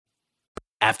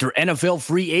After NFL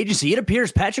free agency, it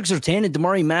appears Patrick Surtain and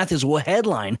Damarri Mathis will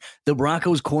headline the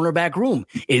Broncos cornerback room.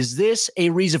 Is this a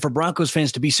reason for Broncos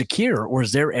fans to be secure, or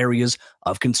is there areas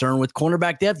of concern with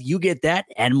cornerback depth? You get that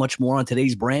and much more on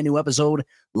today's brand new episode,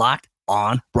 Locked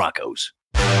On Broncos.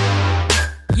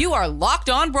 You are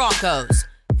Locked On Broncos,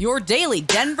 your daily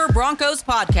Denver Broncos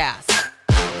podcast.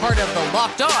 Part of the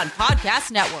Locked On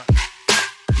Podcast Network.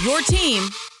 Your team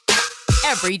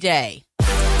every day.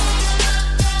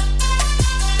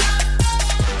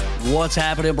 What's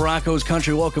happening, Broncos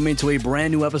country? Welcome into a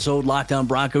brand new episode, Locked On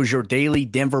Broncos, your daily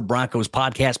Denver Broncos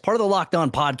podcast, part of the Locked On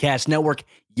Podcast Network,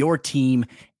 your team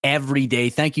every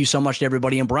day. Thank you so much to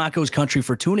everybody in Broncos country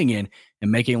for tuning in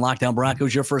and making Locked On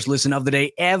Broncos your first listen of the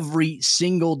day every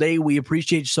single day. We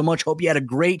appreciate you so much. Hope you had a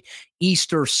great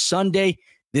Easter Sunday.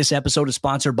 This episode is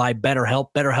sponsored by BetterHelp.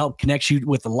 BetterHelp connects you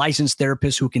with a licensed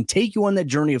therapist who can take you on that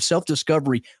journey of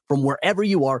self-discovery from wherever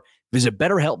you are. Visit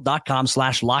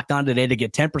BetterHelp.com/LockedOn today to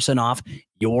get 10% off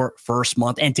your first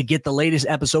month. And to get the latest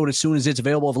episode as soon as it's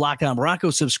available of Locked On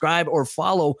Broncos, subscribe or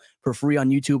follow for free on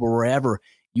YouTube or wherever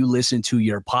you listen to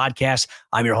your podcast.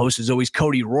 I'm your host, as always,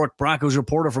 Cody Rourke, Broncos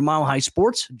reporter from Mile High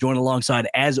Sports, joined alongside,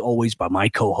 as always, by my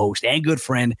co-host and good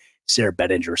friend, Sarah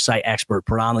Bettinger, site expert,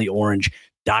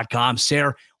 predominantlyorange.com.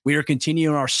 Sarah, we are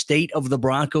continuing our State of the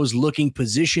Broncos, looking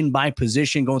position by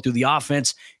position, going through the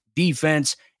offense,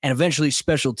 defense, and eventually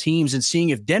special teams, and seeing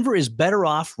if Denver is better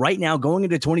off right now going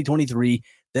into 2023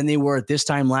 than they were at this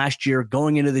time last year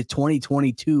going into the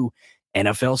 2022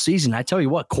 NFL season. I tell you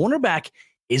what, cornerback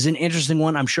is an interesting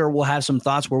one. I'm sure we'll have some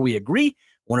thoughts where we agree.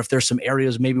 Wonder if there's some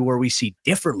areas maybe where we see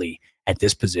differently at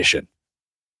this position.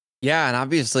 Yeah, and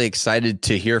obviously excited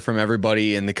to hear from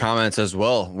everybody in the comments as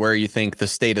well, where you think the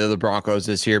state of the Broncos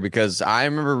is here, because I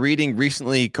remember reading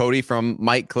recently, Cody, from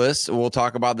Mike Kliss. We'll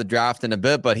talk about the draft in a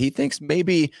bit, but he thinks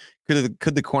maybe could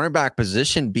the cornerback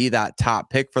position be that top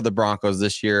pick for the Broncos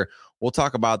this year? We'll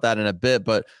talk about that in a bit,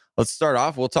 but let's start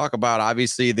off. We'll talk about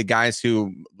obviously the guys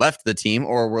who left the team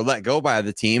or were let go by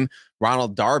the team.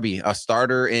 Ronald Darby, a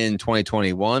starter in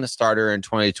 2021, a starter in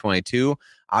 2022.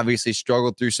 Obviously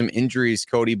struggled through some injuries,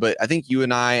 Cody, but I think you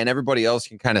and I and everybody else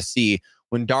can kind of see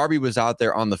when Darby was out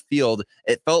there on the field,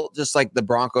 it felt just like the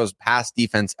Broncos pass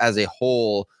defense as a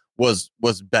whole was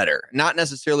better. Not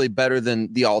necessarily better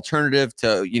than the alternative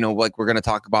to, like we're going to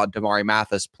talk about Damarri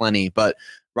Mathis plenty, but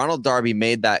Ronald Darby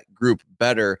made that group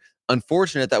better.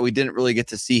 Unfortunate that we didn't really get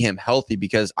to see him healthy,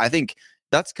 because I think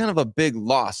that's kind of a big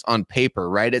loss on paper,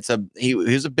 right? He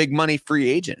was a big money free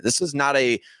agent. This is not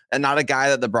a guy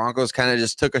that the Broncos kind of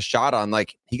just took a shot on.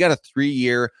 Like, he got a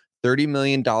 3-year, $30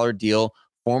 million deal,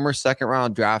 former second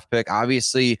round draft pick,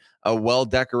 obviously a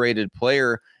well-decorated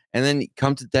player. And then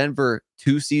come to Denver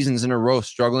 2 seasons in a row,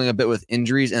 struggling a bit with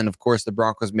injuries. And of course, the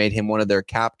Broncos made him one of their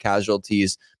cap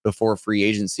casualties before free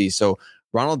agency. So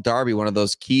Ronald Darby, one of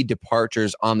those key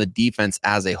departures on the defense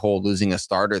as a whole, losing a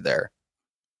starter there.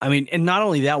 I mean, and not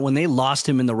only that, when they lost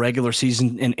him in the regular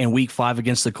season in week 5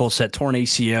 against the Colts, that torn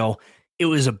ACL, it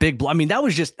was a big blow. I mean, that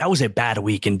was a bad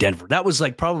week in Denver. That was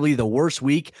like probably the worst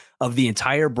week of the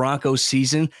entire Broncos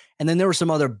season. And then there were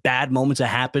some other bad moments that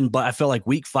happened, but I felt like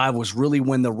week 5 was really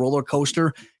when the roller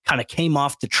coaster kind of came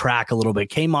off the track a little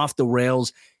bit, came off the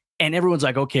rails. And everyone's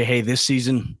like, okay, hey, this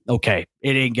season, okay,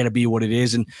 it ain't going to be what it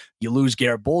is. And you lose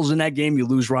Garrett Bowles in that game. You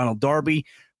lose Ronald Darby.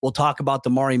 We'll talk about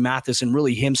Damarri Mathis and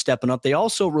really him stepping up. They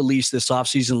also released this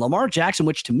offseason Lamar Jackson,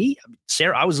 which to me,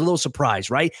 Sarah, I was a little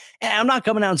surprised, right? And I'm not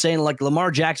coming out and saying like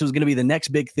Lamar Jackson was going to be the next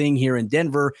big thing here in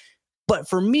Denver. But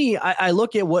for me, I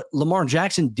look at what Lamar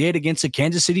Jackson did against the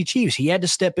Kansas City Chiefs. He had to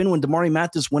step in when Damarri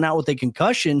Mathis went out with a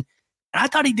concussion. I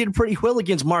thought he did pretty well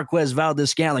against Marquez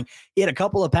Valdes-Scantling. He had a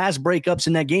couple of pass breakups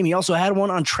in that game. He also had one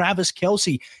on Travis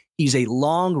Kelce. He's a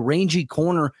long, rangy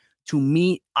corner. To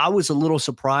me, I was a little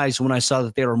surprised when I saw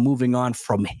that they were moving on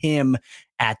from him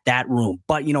at that room.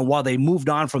 But, while they moved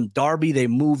on from Darby, they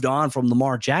moved on from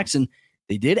Lamar Jackson,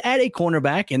 they did add a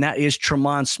cornerback, and that is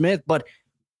Tremont Smith. But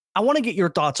I want to get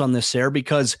your thoughts on this, Sarah,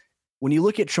 because when you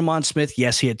look at Tremont Smith,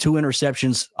 yes, he had 2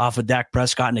 interceptions off of Dak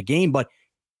Prescott in a game, but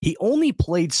he only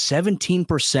played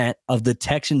 17% of the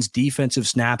Texans' defensive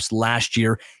snaps last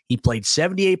year. He played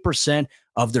 78%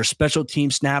 of their special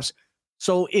team snaps.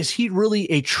 So is he really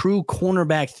a true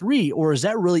cornerback 3, or is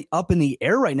that really up in the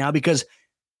air right now? Because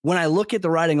when I look at the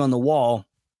writing on the wall,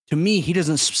 to me, he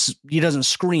doesn't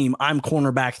scream, I'm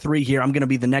cornerback 3 here. I'm going to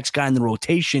be the next guy in the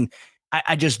rotation.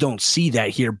 I just don't see that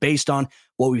here based on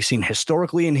what we've seen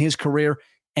historically in his career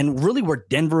and really where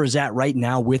Denver is at right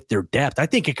now with their depth. I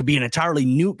think it could be an entirely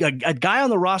new a guy on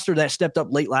the roster that stepped up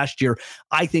late last year.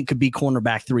 I think could be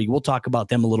cornerback 3. We'll talk about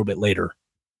them a little bit later.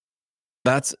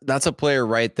 That's a player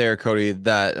right there, Cody,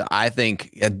 that I think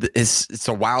it's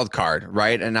a wild card,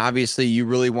 right? And obviously you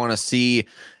really want to see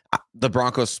the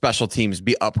Broncos special teams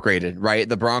be upgraded, right?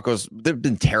 The Broncos, they've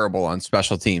been terrible on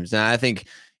special teams. And I think,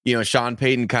 Sean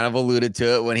Payton kind of alluded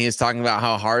to it when he was talking about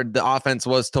how hard the offense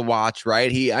was to watch,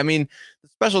 right? The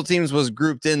special teams was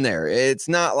grouped in there. It's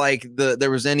not like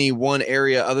there was any one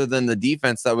area other than the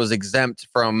defense that was exempt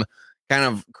from kind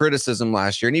of criticism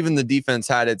last year. And even the defense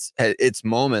had its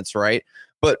moments, right?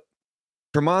 But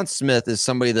Tremont Smith is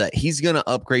somebody that he's going to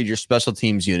upgrade your special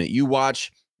teams unit. You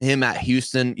watch him at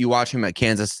Houston, you watch him at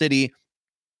Kansas City.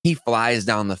 He flies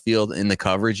down the field in the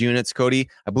coverage units, Cody.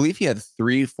 I believe he had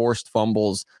 3 forced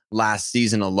fumbles last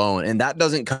season alone, and that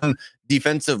doesn't come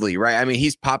defensively, right?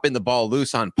 He's popping the ball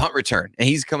loose on punt return, and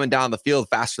he's coming down the field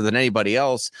faster than anybody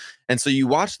else. And so you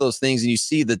watch those things, and you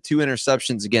see the 2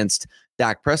 interceptions against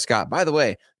Dak Prescott. By the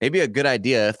way, maybe a good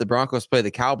idea if the Broncos play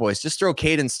the Cowboys, just throw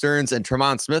Caden Stearns and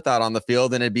Tremont Smith out on the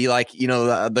field, and it'd be like,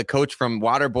 the coach from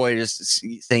Waterboy just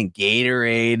saying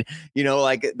Gatorade,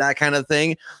 like that kind of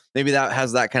thing. Maybe that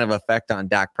has that kind of effect on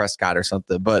Dak Prescott or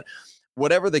something. But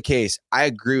whatever the case, I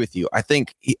agree with you. I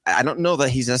think I don't know that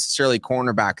he's necessarily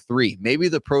cornerback 3. Maybe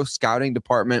the pro scouting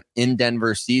department in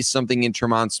Denver sees something in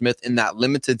Tremont Smith in that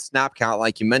limited snap count,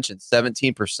 like you mentioned,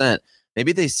 17%.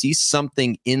 Maybe they see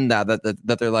something in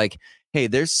that they're like, hey,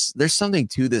 there's something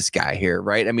to this guy here,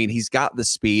 right? He's got the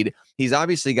speed. He's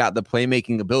obviously got the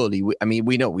playmaking ability.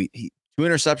 We know 2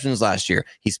 interceptions last year.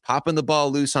 He's popping the ball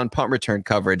loose on punt return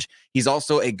coverage. He's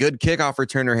also a good kickoff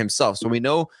returner himself. So we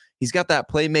know he's got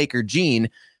that playmaker gene,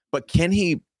 but can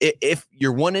he, if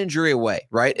you're one injury away,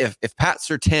 right? If Pat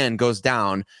Surtain goes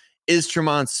down, is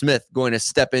Tremont Smith going to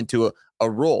step into a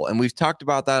role? And we've talked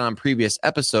about that on previous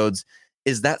episodes.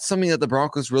 Is that something that the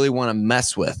Broncos really want to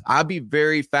mess with? I'd be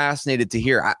very fascinated to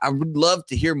hear. I would love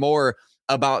to hear more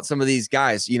about some of these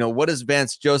guys. What does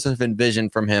Vance Joseph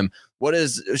envision from him? What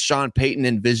is Sean Payton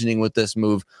envisioning with this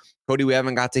move? Cody, we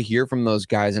haven't got to hear from those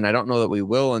guys, and I don't know that we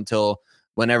will until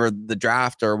whenever the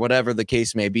draft or whatever the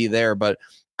case may be there. But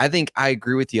I think I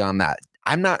agree with you on that.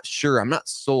 I'm not sure. I'm not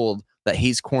sold that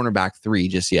he's cornerback 3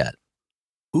 just yet.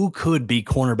 Who could be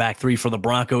cornerback 3 for the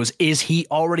Broncos? Is he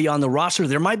already on the roster?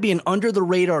 There might be an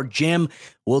under-the-radar gem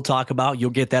we'll talk about. You'll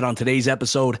get that on today's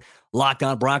episode, Locked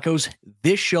On Broncos.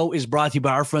 This show is brought to you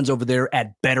by our friends over there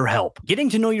at BetterHelp. Getting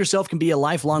to know yourself can be a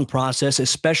lifelong process,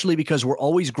 especially because we're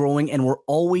always growing and we're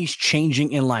always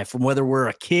changing in life, from whether we're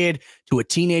a kid to a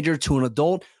teenager to an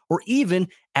adult, or even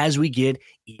as we get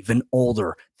even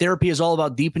older. Therapy is all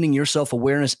about deepening your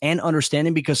self-awareness and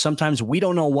understanding, because sometimes we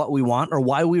don't know what we want or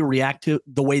why we react to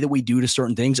the way that we do to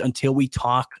certain things until we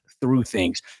talk through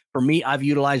things. For me, I've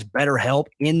utilized BetterHelp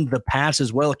in the past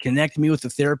as well. It connected me with the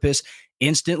therapist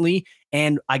instantly,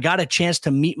 and I got a chance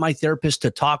to meet my therapist,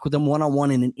 to talk with them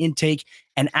one-on-one in an intake.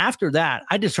 And after that,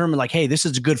 I determined, like, hey, this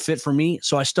is a good fit for me.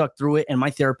 So I stuck through it, and my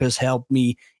therapist helped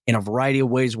me in a variety of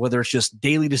ways, whether it's just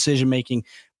daily decision-making,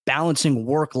 balancing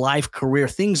work, life, career,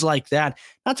 things like that.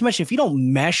 Not to mention, if you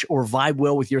don't mesh or vibe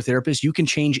well with your therapist, you can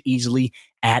change easily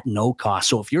at no cost.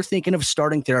 So if you're thinking of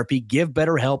starting therapy, give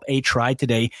BetterHelp a try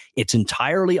today. It's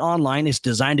entirely online. It's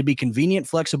designed to be convenient,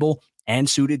 flexible, and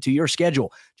suited to your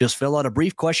schedule. Just fill out a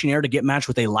brief questionnaire to get matched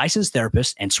with a licensed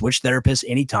therapist and switch therapists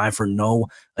anytime for no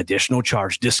additional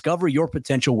charge. Discover your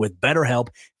potential with BetterHelp.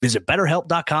 Visit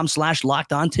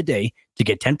BetterHelp.com/lockedon today to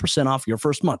get 10% off your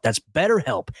first month. That's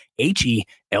BetterHelp,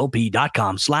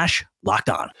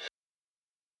 HELP.com/lockedon.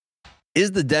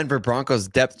 Is the Denver Broncos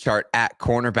depth chart at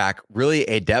cornerback really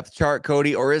a depth chart,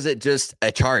 Cody, or is it just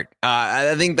a chart?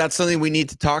 I think that's something we need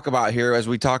to talk about here as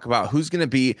we talk about who's going to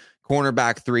be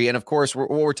cornerback 3. And of course, what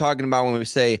we're talking about when we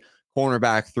say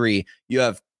cornerback 3, you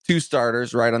have 2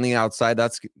 starters right on the outside.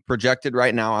 That's projected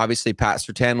right now. Obviously, Pat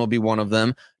Surtain will be one of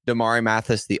them. Damarri,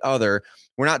 Mathis, the other.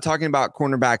 We're not talking about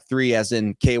cornerback 3 as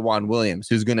in K'Wan Williams,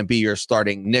 who's going to be your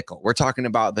starting nickel. We're talking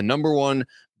about the number 1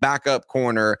 backup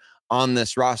corner on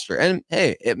this roster. And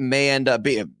hey, it may end up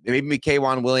being maybe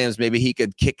K'Wan Williams. Maybe he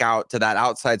could kick out to that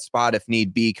outside spot if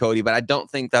need be, Cody. But I don't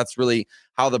think that's really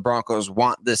how the Broncos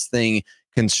want this thing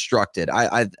constructed.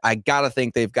 I got to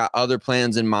think they've got other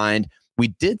plans in mind. We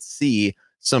did see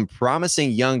some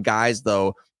promising young guys,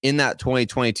 though, in that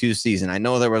 2022 season. I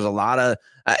know there was a lot of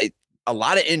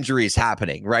injuries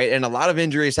happening, right? And a lot of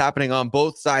injuries happening on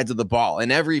both sides of the ball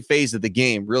in every phase of the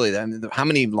game, really. I mean, how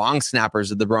many long snappers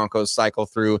did the Broncos cycle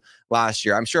through last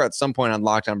year? I'm sure at some point on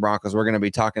Locked On Broncos, we're going to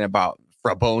be talking about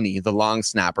Fraboni, the long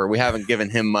snapper. We haven't given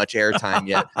him much airtime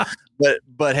yet.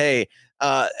 But hey,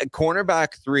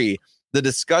 cornerback 3, the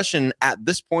discussion at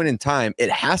this point in time, it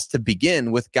has to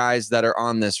begin with guys that are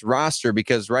on this roster,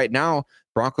 because right now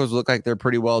Broncos look like they're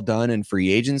pretty well done in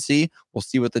free agency. We'll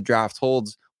see what the draft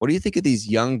holds. What do you think of these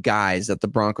young guys that the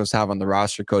Broncos have on the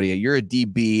roster, Cody? You're a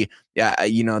DB. Yeah,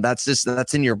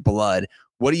 that's in your blood.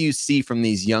 What do you see from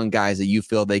these young guys that you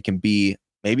feel they can be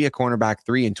maybe a cornerback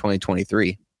 3 in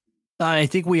 2023? I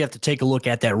think we have to take a look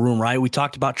at that room, right? We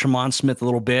talked about Tremont Smith a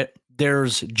little bit.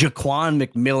 There's Jaquan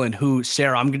McMillan, who,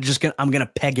 Sarah, I'm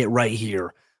gonna peg it right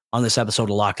here on this episode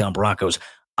of Locked On Broncos.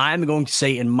 I'm going to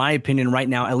say, in my opinion, right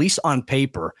now, at least on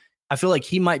paper, I feel like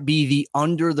he might be the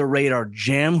under the radar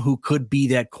gem who could be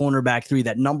that cornerback 3,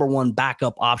 that number 1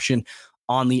 backup option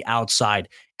on the outside.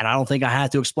 And I don't think I have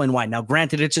to explain why. Now,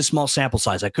 granted, it's a small sample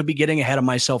size. I could be getting ahead of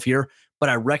myself here, but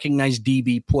I recognize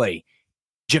DB play.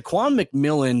 Jaquan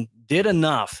McMillan did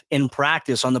enough in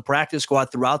practice on the practice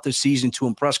squad throughout the season to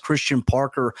impress Christian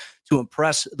Parker, to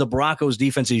impress the Broncos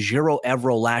defense's Giro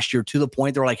Evero last year, to the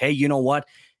point they're like, hey, you know what?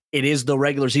 It is the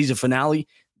regular season finale.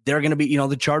 They're going to be,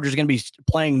 the Chargers are going to be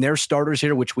playing their starters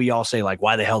here, which we all say, like,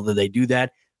 why the hell did they do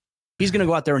that? He's going to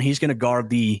go out there and he's going to guard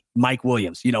the Mike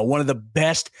Williams, one of the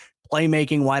best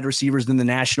playmaking wide receivers in the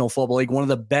National Football League, one of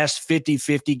the best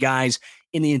 50-50 guys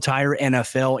in the entire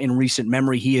NFL in recent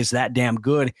memory. He is that damn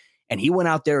good. And he went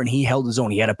out there and he held his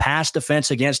own. He had a pass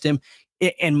defense against him.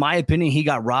 In my opinion, he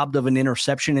got robbed of an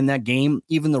interception in that game.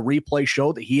 Even the replay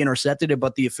showed that he intercepted it,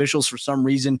 but the officials, for some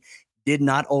reason, did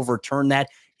not overturn that.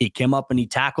 He came up and he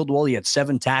tackled well. He had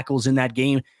 7 tackles in that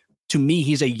game. To me,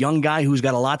 he's a young guy who's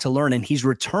got a lot to learn, and he's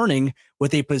returning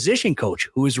with a position coach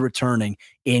who is returning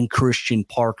in Christian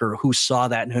Parker, who saw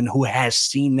that and who has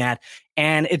seen that.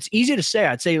 And it's easy to say.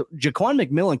 I'd say Jaquan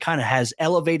McMillan kind of has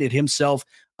elevated himself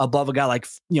above a guy like,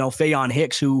 Faion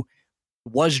Hicks, who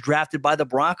was drafted by the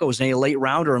Broncos in a late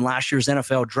rounder in last year's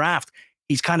NFL draft.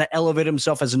 He's kind of elevated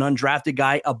himself as an undrafted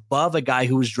guy above a guy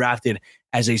who was drafted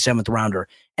as a 7th rounder.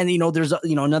 And, there's,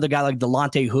 another guy like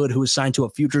Delonte Hood who was signed to a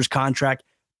futures contract.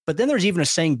 But then there's even a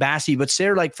Sang Bassi. But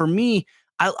Sarah, like for me,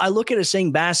 I look at a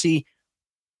Sang Bassi.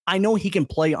 I know he can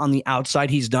play on the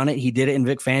outside. He's done it. He did it in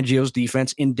Vic Fangio's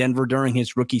defense in Denver during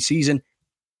his rookie season.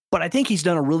 But I think he's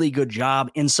done a really good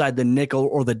job inside the nickel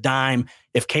or the dime.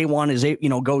 If K1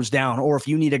 is, goes down, or if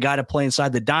you need a guy to play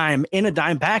inside the dime in a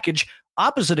dime package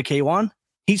opposite of K1,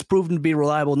 he's proven to be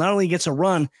reliable. Not only against a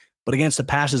run, but against the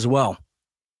pass as well.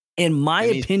 In my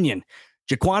opinion,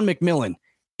 Jaquan McMillan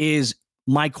is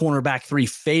my cornerback 3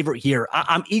 favorite here.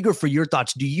 I'm eager for your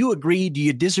thoughts. Do you agree? Do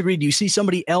you disagree? Do you see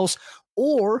somebody else?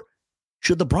 Or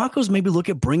should the Broncos maybe look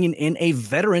at bringing in a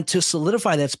veteran to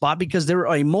solidify that spot? Because there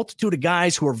are a multitude of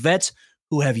guys who are vets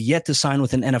who have yet to sign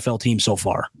with an NFL team so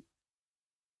far.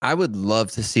 I would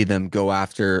love to see them go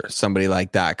after somebody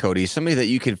like that, Cody. Somebody that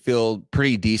you could feel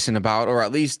pretty decent about, or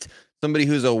at least somebody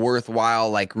who's a worthwhile,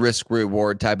 like, risk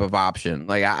reward type of option.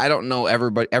 Like, I don't know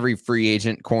every free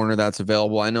agent corner that's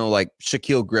available. I know, like,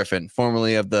 Shaquille Griffin,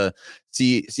 formerly of the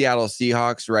Seattle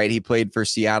Seahawks, right? He played for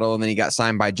Seattle and then he got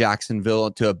signed by Jacksonville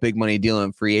to a big money deal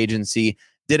in free agency.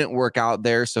 Didn't work out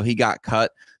there, so he got cut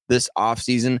this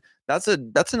offseason. That's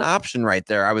an option right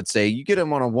there. I would say you get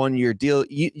him on a 1-year deal.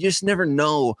 You just never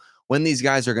know when these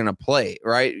guys are going to play,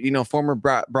 right? Former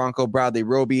Bronco Bradley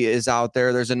Roby is out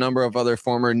there. There's a number of other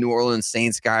former New Orleans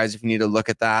Saints guys, if you need to look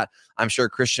at that. I'm sure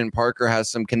Christian Parker has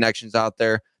some connections out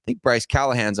there. I think Bryce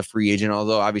Callahan's a free agent,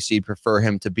 although obviously you'd prefer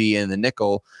him to be in the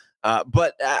nickel.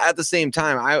 But at the same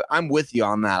time, I'm with you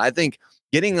on that. I think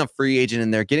getting a free agent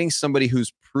in there, getting somebody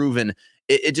who's proven,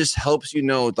 it just helps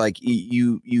like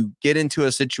you get into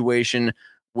a situation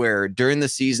where during the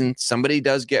season somebody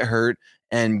does get hurt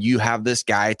and you have this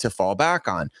guy to fall back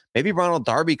on. Maybe Ronald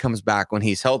Darby comes back when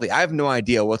he's healthy. I have no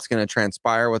idea what's going to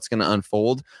transpire, what's going to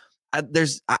unfold.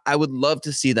 I would love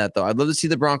to see that, though. I'd love to see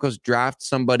the Broncos draft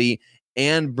somebody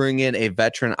and bring in a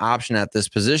veteran option at this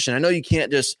position. I know you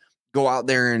can't just go out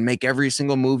there and make every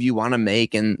single move you want to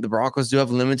make, and the Broncos do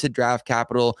have limited draft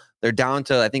capital. They're down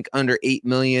to, I think, under $8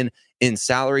 million in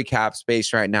salary cap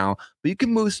space right now, but you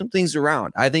can move some things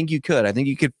around. I think you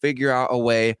could figure out a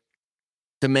way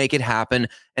to make it happen.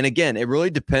 And again, it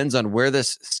really depends on where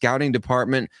this scouting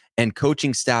department and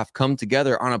coaching staff come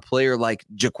together on a player like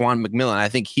Jaquan McMillan. I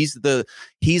think he's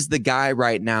the guy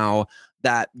right now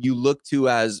that you look to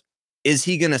as, is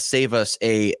he going to save us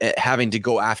having to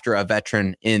go after a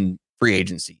veteran in free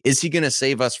agency? Is he going to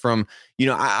save us from,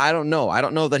 I don't know. I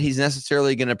don't know that he's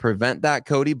necessarily going to prevent that,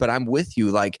 Cody, but I'm with you.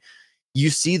 Like, you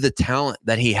see the talent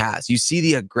that he has. You see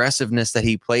the aggressiveness that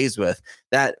he plays with.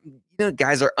 That,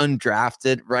 guys are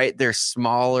undrafted, right? They're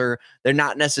smaller. They're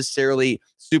not necessarily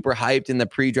super hyped in the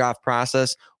pre-draft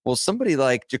process. Well, somebody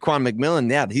like Jaquan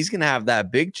McMillan, yeah, he's going to have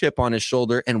that big chip on his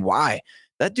shoulder. And why?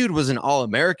 That dude was an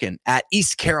All-American at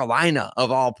East Carolina,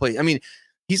 of all places. I mean,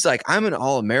 He's like, I'm an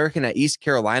All-American at East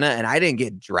Carolina and I didn't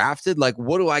get drafted. Like,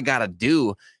 what do I got to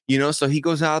do? So he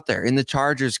goes out there in the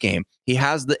Chargers game. He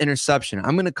has the interception.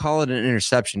 I'm going to call it an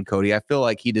interception, Cody. I feel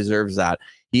like he deserves that.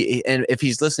 And if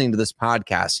he's listening to this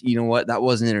podcast, you know what? That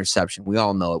was an interception. We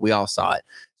all know it. We all saw it.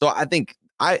 So I think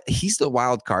he's the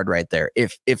wild card right there.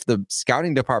 If the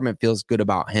scouting department feels good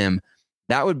about him,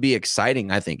 that would be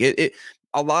exciting. I think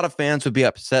a lot of fans would be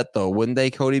upset though, wouldn't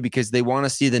they, Cody? Because they want to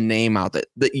see the name out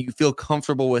that you feel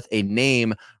comfortable with a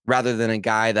name rather than a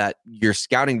guy that your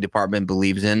scouting department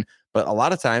believes in. But a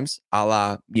lot of times, a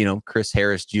la, Chris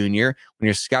Harris Jr., when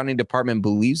your scouting department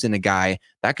believes in a guy,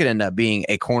 that could end up being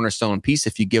a cornerstone piece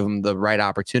if you give him the right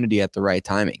opportunity at the right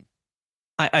timing.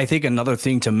 I think another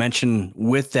thing to mention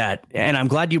with that, and I'm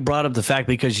glad you brought up the fact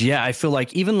because, I feel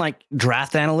like even like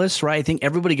draft analysts, right? I think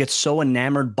everybody gets so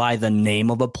enamored by the name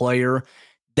of a player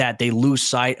that they lose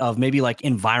sight of maybe like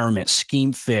environment,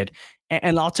 scheme fit.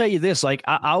 And I'll tell you this, like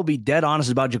I'll be dead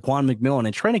honest about Jaquan McMillan.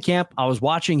 In training camp, I was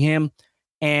watching him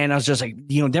and I was just like,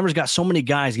 Denver's got so many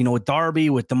guys, with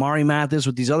Darby, with Damarri Mathis,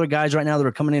 with these other guys right now that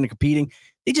are coming in and competing.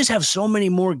 They just have so many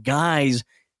more guys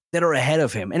that are ahead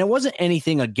of him. And it wasn't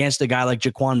anything against a guy like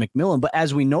Jaquan McMillan, but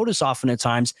as we notice often at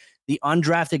times, the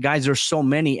undrafted guys, there's so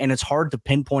many, and it's hard to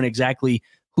pinpoint exactly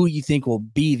who you think will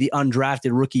be the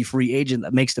undrafted rookie free agent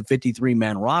that makes the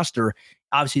 53-man roster.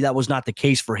 Obviously, that was not the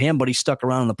case for him, but he stuck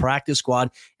around in the practice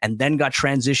squad and then got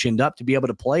transitioned up to be able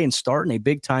to play and start in a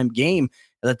big-time game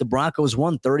that the Broncos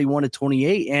won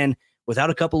 31-28. And without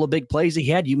a couple of big plays he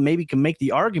had, you maybe can make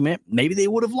the argument maybe they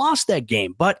would have lost that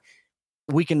game. But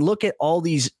we can look at all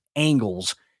these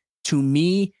angles. To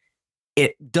me,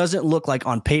 it doesn't look like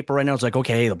on paper right now. It's like,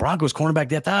 okay, the Broncos cornerback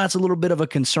depth, that's a little bit of a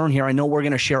concern here. I know we're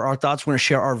going to share our thoughts. We're going to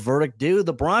share our verdict. Do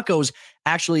the Broncos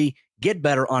actually get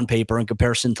better on paper in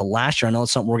comparison to last year? I know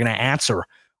it's something we're going to answer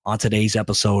on today's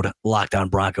episode, Locked On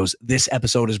Broncos. This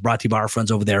episode is brought to you by our friends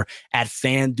over there at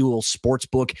FanDuel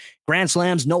Sportsbook. Grand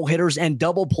slams, no-hitters, and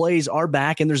double plays are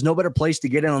back, and there's no better place to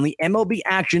get in on the MLB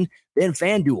action than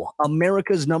FanDuel,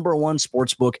 America's #1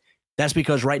 sportsbook. That's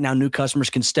because right now new customers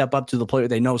can step up to the player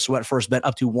they know, sweat first bet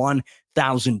up to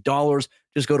 $1,000.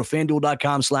 Just go to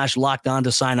FanDuel.com/lockedon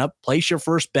to sign up, place your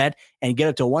first bet, and get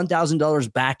up to $1,000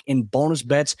 back in bonus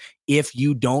bets if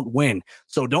you don't win.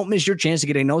 So don't miss your chance to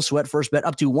get a no-sweat first bet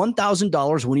up to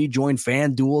 $1,000 when you join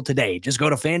FanDuel today. Just go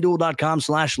to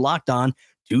FanDuel.com/lockedon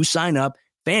to sign up.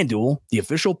 FanDuel, the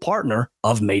official partner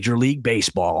of Major League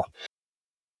Baseball.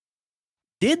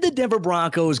 Did the Denver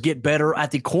Broncos get better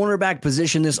at the cornerback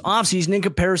position this offseason in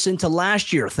comparison to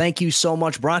last year? Thank you so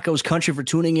much, Broncos Country, for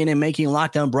tuning in and making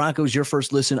Locked On Broncos your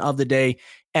first listen of the day.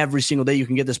 Every single day, you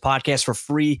can get this podcast for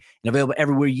free and available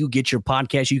everywhere you get your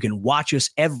podcast. You can watch us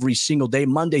every single day,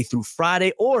 Monday through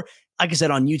Friday, or like I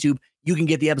said, on YouTube, you can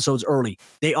get the episodes early.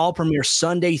 They all premiere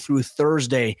Sunday through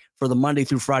Thursday for the Monday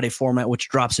through Friday format, which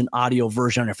drops an audio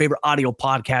version on your favorite audio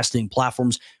podcasting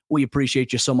platforms. We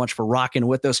appreciate you so much for rocking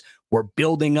with us. We're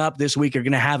building up. This week, you're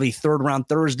going to have a third round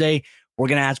Thursday. We're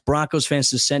going to ask Broncos fans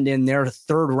to send in their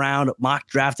third round mock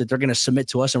draft that they're going to submit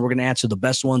to us, and we're going to answer the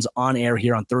best ones on air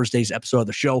here on Thursday's episode of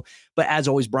the show. But as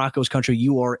always, Broncos Country,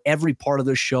 you are every part of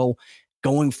the show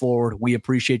going forward. We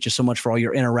appreciate you so much for all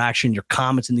your interaction, your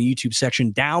comments in the YouTube section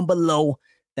down below.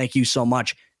 Thank you so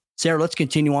much. Sarah, let's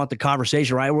continue on with the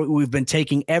conversation, right? We've been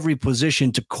taking every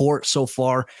position to court so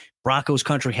far. Broncos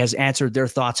Country has answered their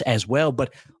thoughts as well.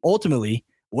 But ultimately,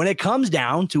 when it comes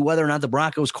down to whether or not the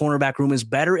Broncos cornerback room is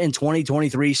better in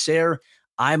 2023, Sarah,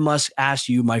 I must ask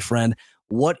you, my friend,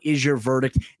 what is your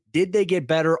verdict? Did they get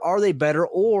better? Are they better?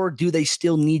 Or do they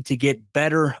still need to get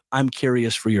better? I'm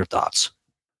curious for your thoughts.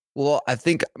 Well, I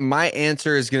think my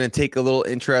answer is going to take a little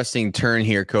interesting turn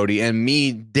here, Cody. And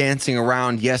me dancing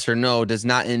around yes or no does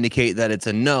not indicate that it's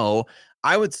a no.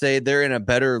 I would say they're in a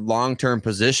better long-term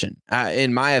position,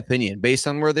 in my opinion, based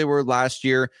on where they were last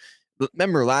year.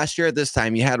 Remember, last year at this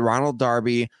time, you had Ronald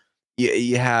Darby.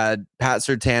 You had Pat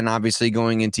Surtain, obviously,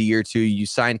 going into year 2. You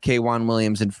signed K'Wan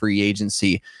Williams in free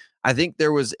agency. I think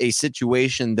there was a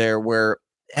situation there where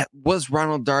was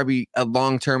Ronald Darby a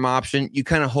long-term option? You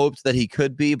kind of hoped that he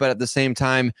could be, but at the same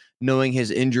time, knowing his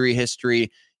injury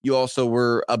history, you also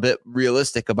were a bit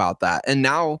realistic about that. And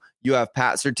now you have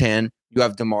Pat Surtain, you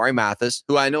have Damarri Mathis,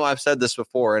 who I know I've said this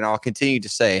before, and I'll continue to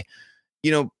say,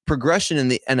 progression in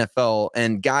the NFL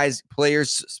and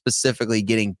players specifically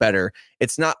getting better,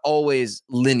 it's not always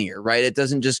linear, right? It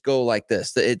doesn't just go like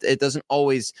this. It doesn't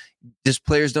always, just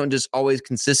players don't just always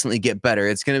consistently get better.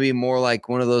 It's going to be more like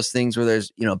one of those things where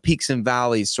there's, peaks and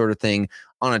valleys sort of thing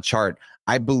on a chart.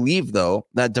 I believe, though,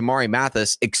 that Damarri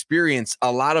Mathis experienced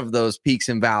a lot of those peaks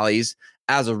and valleys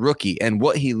as a rookie. And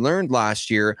what he learned last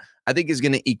year, I I think is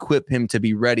going to equip him to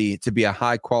be ready to be a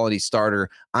high quality starter.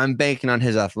 I'm banking on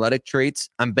his athletic traits.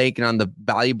 I'm banking on the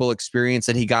valuable experience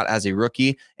that he got as a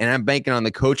rookie. And I'm banking on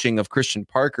the coaching of Christian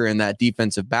Parker in that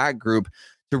defensive back group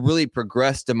to really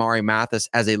progress Damarri Mathis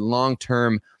as a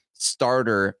long-term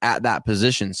starter at that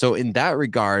position. So in that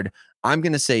regard, I'm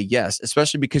going to say yes,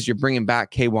 especially because you're bringing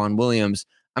back K'Wan Williams.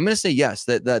 I'm going to say yes,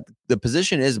 that the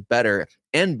position is better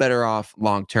and better off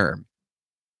long-term.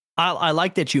 I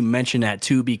like that you mentioned that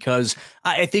too, because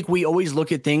I think we always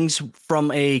look at things from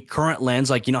a current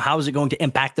lens, like, how is it going to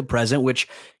impact the present, which,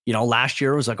 last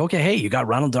year was like, okay, hey, you got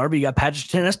Ronald Darby, you got Patrick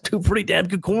Surtain, that's two pretty damn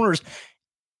good corners.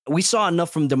 We saw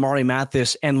enough from Damarri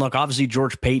Mathis, and look, obviously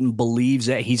George Paton believes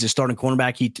that he's a starting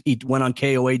cornerback. He went on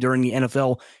KOA during the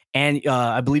NFL, and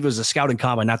I believe it was a scouting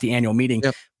combine, not the annual meeting.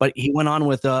 Yep. But he went on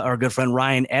with our good friend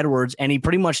Ryan Edwards, and he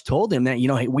pretty much told him that,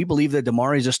 hey, we believe that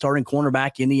Damarri is a starting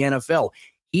cornerback in the NFL.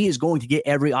 He is going to get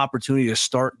every opportunity to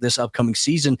start this upcoming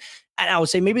season. And I would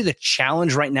say maybe the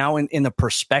challenge right now in the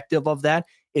perspective of that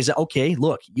is that, okay,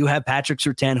 look, you have Patrick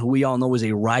Surtain, who we all know is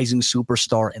a rising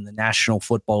superstar in the National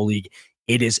Football League.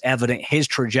 It is evident his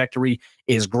trajectory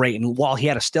is great. And while he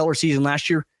had a stellar season last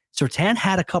year, Surtain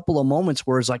had a couple of moments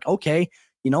where it's like, okay,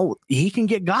 he can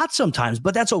get got sometimes,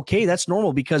 but that's okay. That's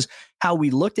normal, because how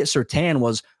we looked at Surtain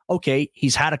was, okay,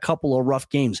 he's had a couple of rough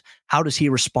games. How does he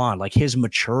respond? Like his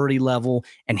maturity level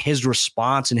and his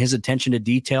response and his attention to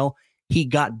detail, he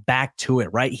got back to it,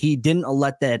 right? He didn't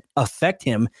let that affect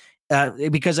him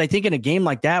because I think in a game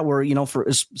like that where, for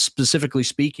specifically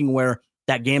speaking, where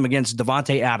that game against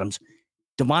Davante Adams,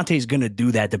 Davante's going to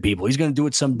do that to people. He's going to do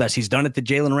it some best. He's done it to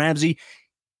Jalen Ramsey.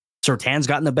 Surtain's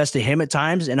gotten the best of him at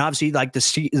times. And obviously, like the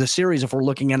series, if we're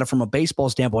looking at it from a baseball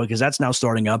standpoint, because that's now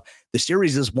starting up, the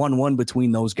series is 1-1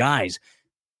 between those guys.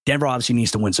 Denver obviously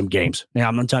needs to win some games. Now,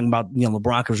 I'm not talking about, the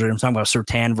Broncos, I'm talking about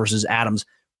Surtain versus Adams.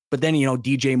 But then,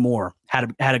 DJ Moore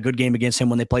had a good game against him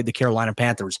when they played the Carolina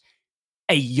Panthers.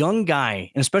 A young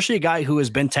guy, and especially a guy who has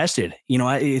been tested,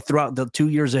 throughout the 2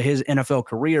 years of his NFL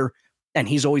career, and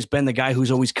he's always been the guy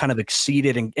who's always kind of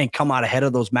exceeded and come out ahead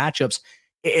of those matchups.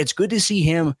 It's good to see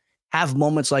him have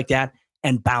moments like that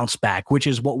and bounce back, which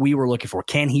is what we were looking for.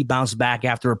 Can he bounce back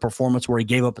after a performance where he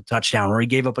gave up a touchdown or he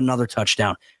gave up another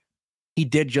touchdown? He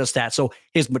did just that. So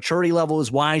his maturity level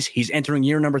is wise. He's entering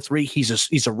year number 3.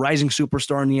 He's a rising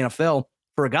superstar in the NFL.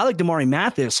 For a guy like Damarri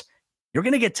Mathis, you're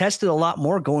going to get tested a lot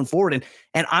more going forward.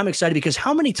 And I'm excited because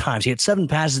how many times he had 7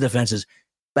 passes defenses,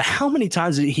 but how many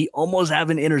times did he almost have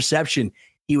an interception?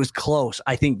 He was close.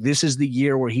 I think this is the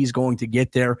year where he's going to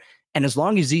get there. And as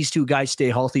long as these two guys stay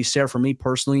healthy, Sarah, for me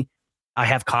personally, I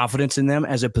have confidence in them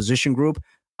as a position group.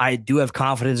 I do have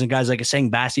confidence in guys like Sang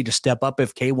Bassi to step up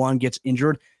if K'Wan gets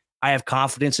injured. I have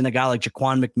confidence in a guy like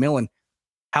Jaquan McMillan.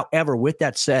 However, with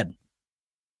that said,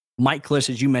 Mike Kliss,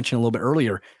 as you mentioned a little bit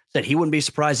earlier, said he wouldn't be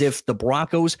surprised if the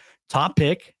Broncos' top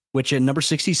pick, which at number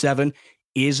 67,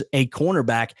 is a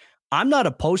cornerback. I'm not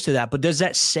opposed to that, but does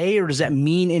that say or does that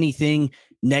mean anything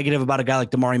negative about a guy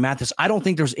like Damarri Mathis? I don't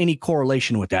think there's any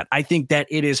correlation with that. I think that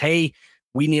it is, hey,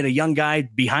 we need a young guy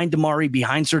behind Damarri,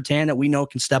 behind Surtain that we know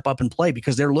can step up and play,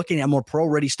 because they're looking at more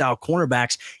pro-ready style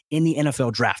cornerbacks in the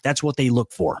NFL draft. That's what they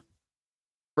look for.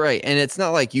 Right. And it's not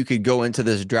like you could go into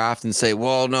this draft and say,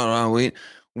 well, no,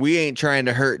 we ain't trying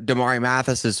to hurt Damarri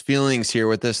Mathis's feelings here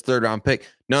with this 3rd round pick.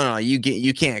 No, you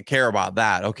can't care about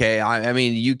that. Okay. I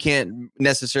mean, you can't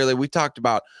necessarily, we talked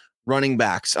about running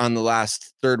backs on the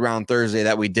last 3rd round Thursday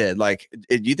that we did. Like,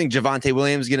 do you think Javonte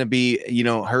Williams is going to be,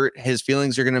 hurt? His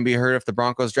feelings are going to be hurt if the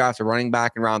Broncos draft a running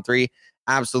back in round 3?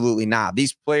 Absolutely not.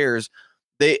 These players,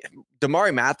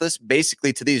 Damarri Mathis,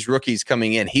 basically to these rookies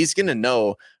coming in, he's going to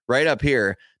know right up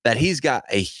here that he's got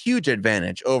a huge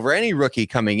advantage over any rookie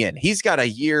coming in. He's got a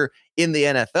year in the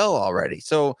NFL already.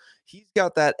 So he's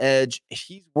got that edge.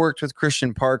 He's worked with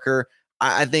Christian Parker.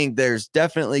 I think there's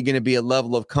definitely going to be a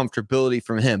level of comfortability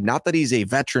from him. Not that he's a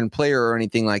veteran player or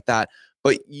anything like that,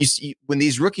 but you see when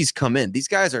these rookies come in, these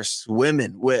guys are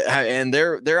swimming with, and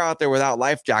they're out there without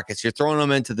life jackets. You're throwing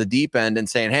them into the deep end and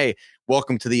saying, hey,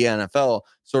 welcome to the NFL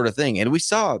sort of thing. And we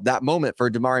saw that moment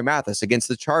for Damarri Mathis against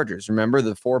the Chargers. Remember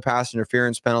the 4 pass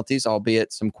interference penalties,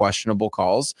 albeit some questionable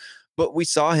calls, but we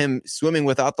saw him swimming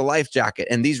without the life jacket.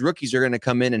 And these rookies are going to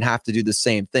come in and have to do the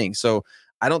same thing. So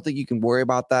I don't think you can worry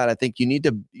about that. I think in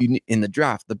the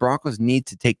draft, the Broncos need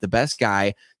to take the best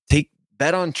guy,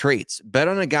 bet on traits, bet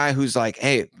on a guy who's like,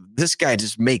 hey, this guy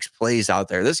just makes plays out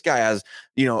there. This guy has,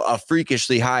 a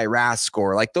freakishly high RAS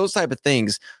score, like those type of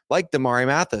things, like Damarri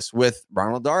Mathis with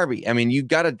Ronald Darby. I mean, you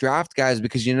got to draft guys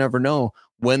because you never know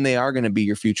when they are going to be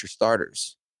your future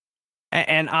starters.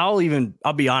 And I'll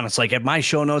be honest, like at my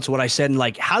show notes, what I said, and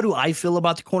like, how do I feel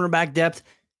about the cornerback depth?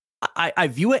 I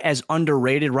view it as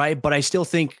underrated, right? But I still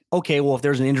think, okay, well, if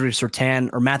there's an injury to Surtain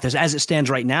or Mathis, as it stands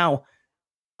right now,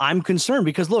 I'm concerned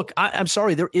because look, I'm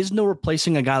sorry, there is no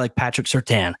replacing a guy like Patrick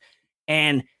Surtain.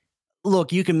 And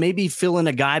look, you can maybe fill in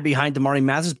a guy behind Damarri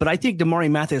Mathis, but I think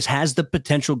Damarri Mathis has the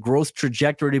potential growth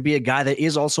trajectory to be a guy that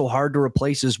is also hard to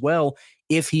replace as well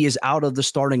if he is out of the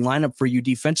starting lineup for you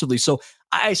defensively. So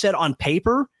I said on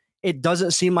paper, it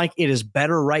doesn't seem like it is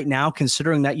better right now,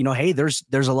 considering that, hey, there's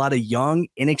a lot of young,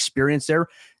 inexperienced there.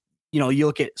 You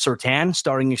look at Surtain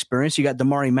starting experience, you got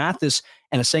Damarri Mathis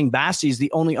and Asang Basti is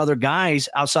the only other guys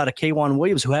outside of K'Wan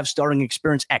Williams who have starting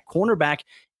experience at cornerback.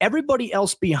 Everybody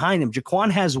else behind him, Jaquan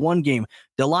has one game,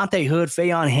 Delonte Hood,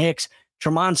 Fayon Hicks,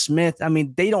 Tremont Smith. I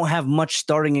mean, they don't have much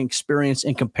starting experience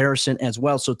in comparison as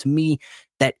well. So to me,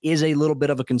 that is a little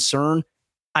bit of a concern.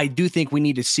 I do think we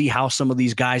need to see how some of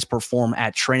these guys perform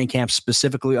at training camp,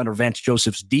 specifically under Vance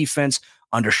Joseph's defense,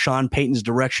 under Sean Payton's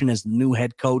direction as the new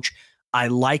head coach. I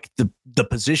like the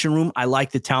position room. I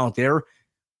like the talent there.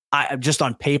 I just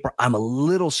on paper, I'm a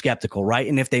little skeptical, right?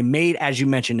 And if they made, as you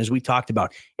mentioned, as we talked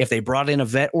about, if they brought in a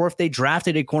vet or if they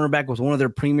drafted a cornerback with one of their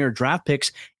premier draft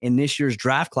picks in this year's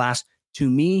draft class, to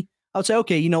me, I would say,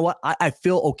 okay, you know what? I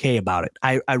feel okay about it.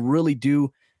 I really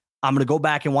do. I'm going to go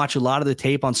back and watch a lot of the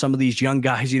tape on some of these young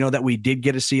guys, that we did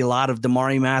get to see a lot of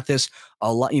Damarri Mathis,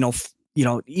 a lot,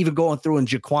 even going through in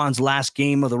Jaquan's last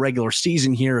game of the regular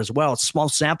season here as well. It's small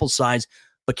sample size,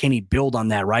 but can he build on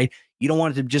that, right? You don't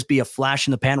want it to just be a flash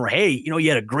in the pan where, hey, you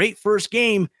had a great first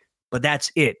game, but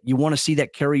that's it. You want to see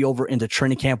that carry over into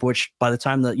training camp, which by the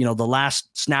time the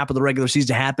last snap of the regular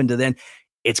season happened to then,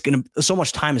 so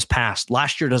much time has passed.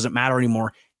 Last year doesn't matter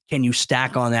anymore. Can you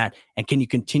stack on that? And can you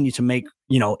continue to make,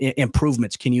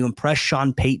 improvements? Can you impress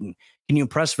Sean Payton? Can you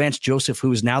impress Vance Joseph,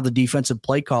 who is now the defensive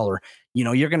play caller?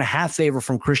 You're going to have favor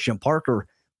from Christian Parker,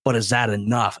 but is that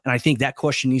enough? And I think that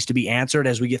question needs to be answered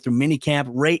as we get through minicamp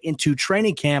right into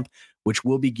training camp, which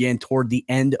will begin toward the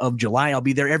end of July. I'll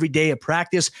be there every day at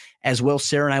practice as well.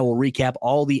 Sarah and I will recap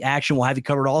all the action. We'll have you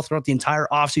covered all throughout the entire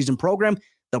offseason program.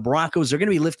 The Broncos, they're going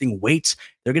to be lifting weights.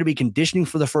 They're going to be conditioning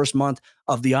for the first month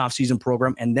of the offseason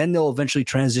program, and then they'll eventually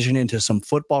transition into some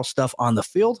football stuff on the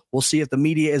field. We'll see if the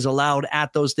media is allowed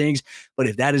at those things, but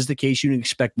if that is the case, you can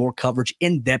expect more coverage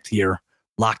in depth here.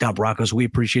 Locked On Broncos. We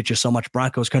appreciate you so much,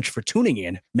 Broncos country, for tuning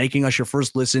in, making us your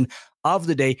first listen of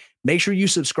the day. Make sure you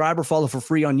subscribe or follow for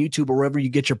free on YouTube or wherever you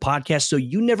get your podcast so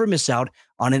you never miss out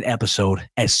on an episode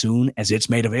as soon as it's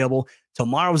made available.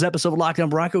 Tomorrow's episode of Locked On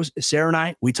Broncos, Sarah and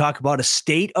I, we talk about a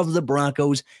state of the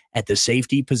Broncos at the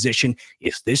safety position.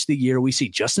 Is this the year we see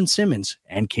Justin Simmons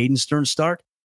and Caden Stern start?